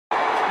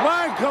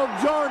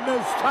Michael Jordan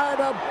has tied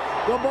up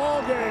the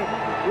ball game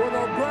with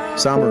a grand...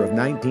 Summer of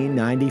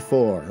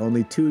 1994,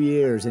 only 2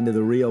 years into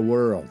the real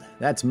world.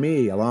 That's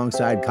me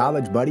alongside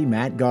college buddy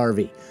Matt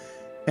Garvey.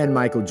 And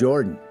Michael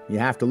Jordan. You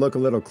have to look a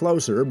little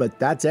closer, but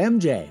that's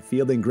MJ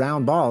fielding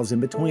ground balls in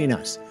between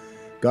us.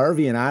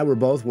 Garvey and I were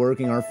both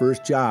working our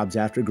first jobs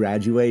after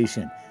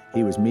graduation.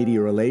 He was media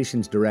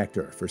relations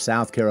director for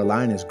South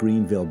Carolina's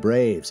Greenville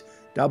Braves,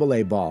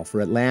 AA ball for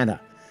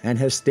Atlanta. And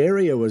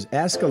hysteria was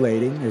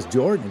escalating as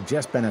Jordan had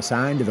just been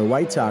assigned to the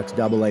White Sox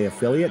AA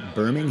affiliate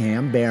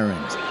Birmingham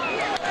Barons.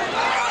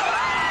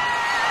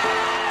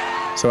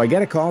 So I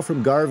get a call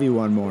from Garvey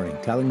one morning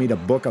telling me to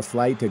book a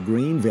flight to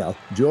Greenville.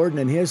 Jordan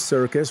and his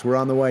circus were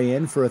on the way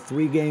in for a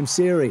 3-game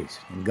series,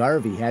 and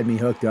Garvey had me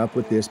hooked up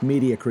with this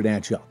media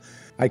credential.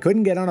 I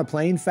couldn't get on a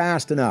plane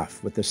fast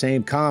enough with the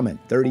same common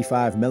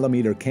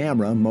 35mm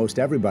camera most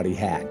everybody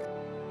had.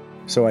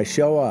 So I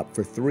show up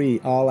for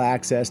 3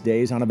 all-access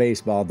days on a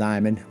baseball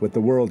diamond with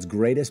the world's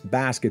greatest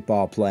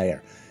basketball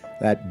player.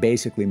 That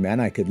basically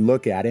meant I could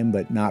look at him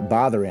but not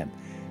bother him.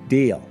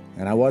 Deal.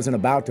 And I wasn't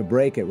about to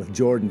break it with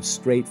Jordan's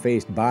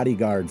straight-faced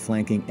bodyguard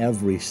flanking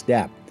every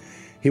step.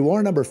 He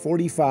wore number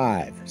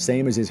 45,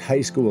 same as his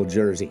high school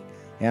jersey.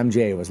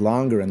 MJ was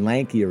longer and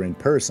lankier in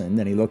person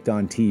than he looked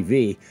on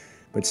TV,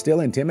 but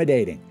still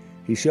intimidating.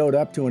 He showed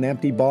up to an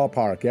empty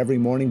ballpark every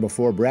morning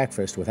before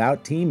breakfast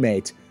without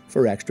teammates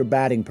for extra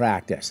batting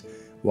practice.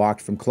 Walked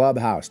from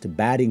clubhouse to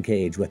batting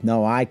cage with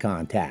no eye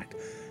contact.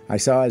 I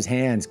saw his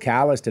hands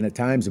calloused and at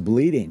times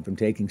bleeding from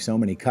taking so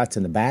many cuts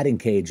in the batting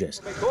cages.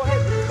 Go ahead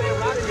and stay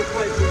right in your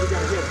place where you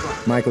got hit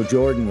from. Michael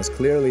Jordan was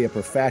clearly a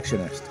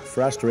perfectionist,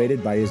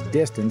 frustrated by his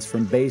distance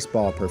from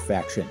baseball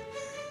perfection.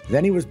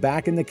 Then he was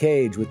back in the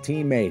cage with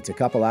teammates a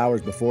couple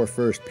hours before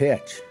first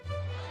pitch.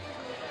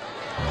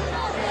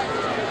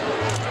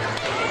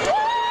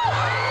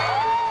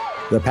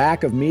 The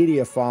pack of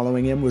media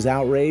following him was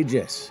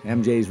outrageous.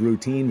 MJ's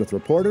routine with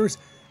reporters,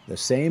 the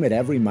same at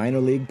every minor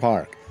league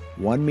park.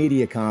 One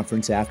media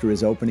conference after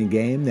his opening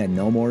game, then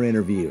no more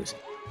interviews.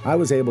 I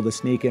was able to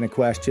sneak in a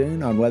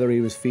question on whether he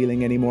was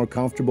feeling any more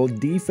comfortable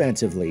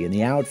defensively in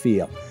the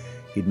outfield.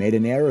 He'd made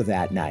an error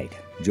that night.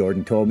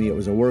 Jordan told me it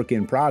was a work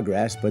in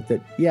progress, but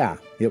that, yeah,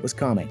 it was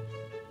coming.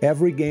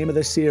 Every game of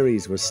the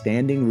series was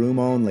standing room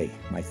only.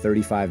 My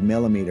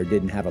 35mm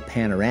didn't have a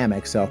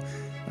panoramic, so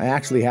I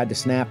actually had to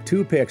snap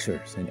 2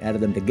 pictures and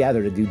edit them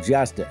together to do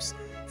justice.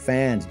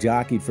 Fans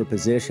jockeyed for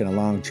position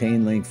along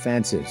chain link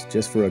fences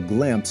just for a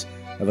glimpse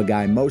of a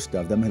guy most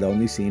of them had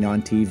only seen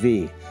on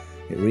TV.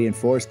 It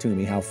reinforced to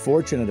me how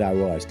fortunate I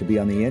was to be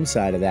on the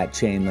inside of that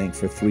chain link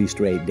for 3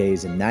 straight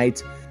days and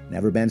nights.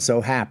 Never been so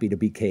happy to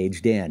be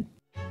caged in.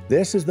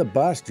 This is the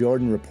bus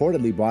Jordan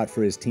reportedly bought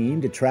for his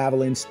team to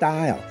travel in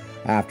style.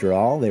 After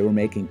all, they were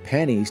making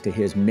pennies to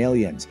his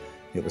millions.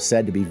 It was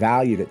said to be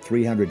valued at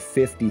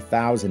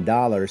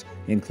 $350,000,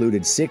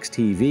 included 6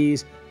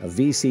 TVs, a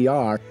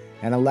VCR,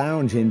 and a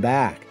lounge in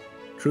back.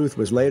 Truth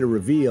was later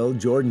revealed,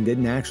 Jordan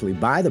didn't actually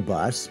buy the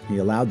bus. He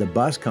allowed the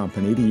bus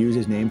company to use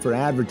his name for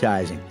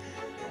advertising.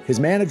 His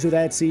manager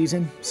that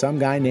season, some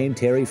guy named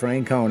Terry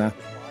Francona.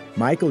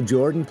 Michael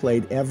Jordan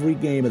played every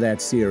game of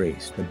that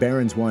series. The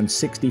Barons won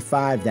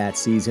 65 that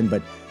season,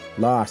 but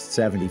lost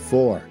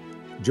 74.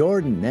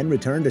 Jordan then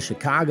returned to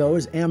Chicago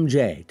as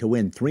MJ to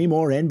win 3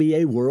 more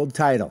NBA World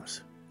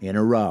titles in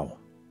a row.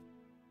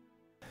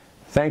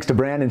 Thanks to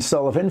Brandon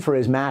Sullivan for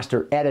his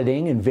master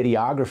editing and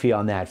videography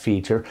on that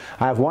feature.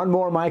 I have one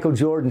more Michael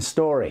Jordan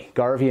story.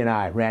 Garvey and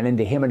I ran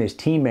into him and his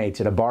teammates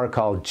at a bar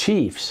called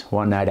Chiefs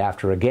one night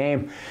after a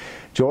game.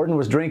 Jordan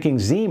was drinking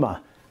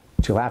Zima,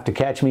 but you'll have to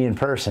catch me in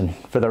person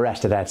for the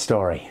rest of that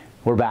story.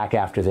 We're back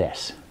after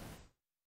this.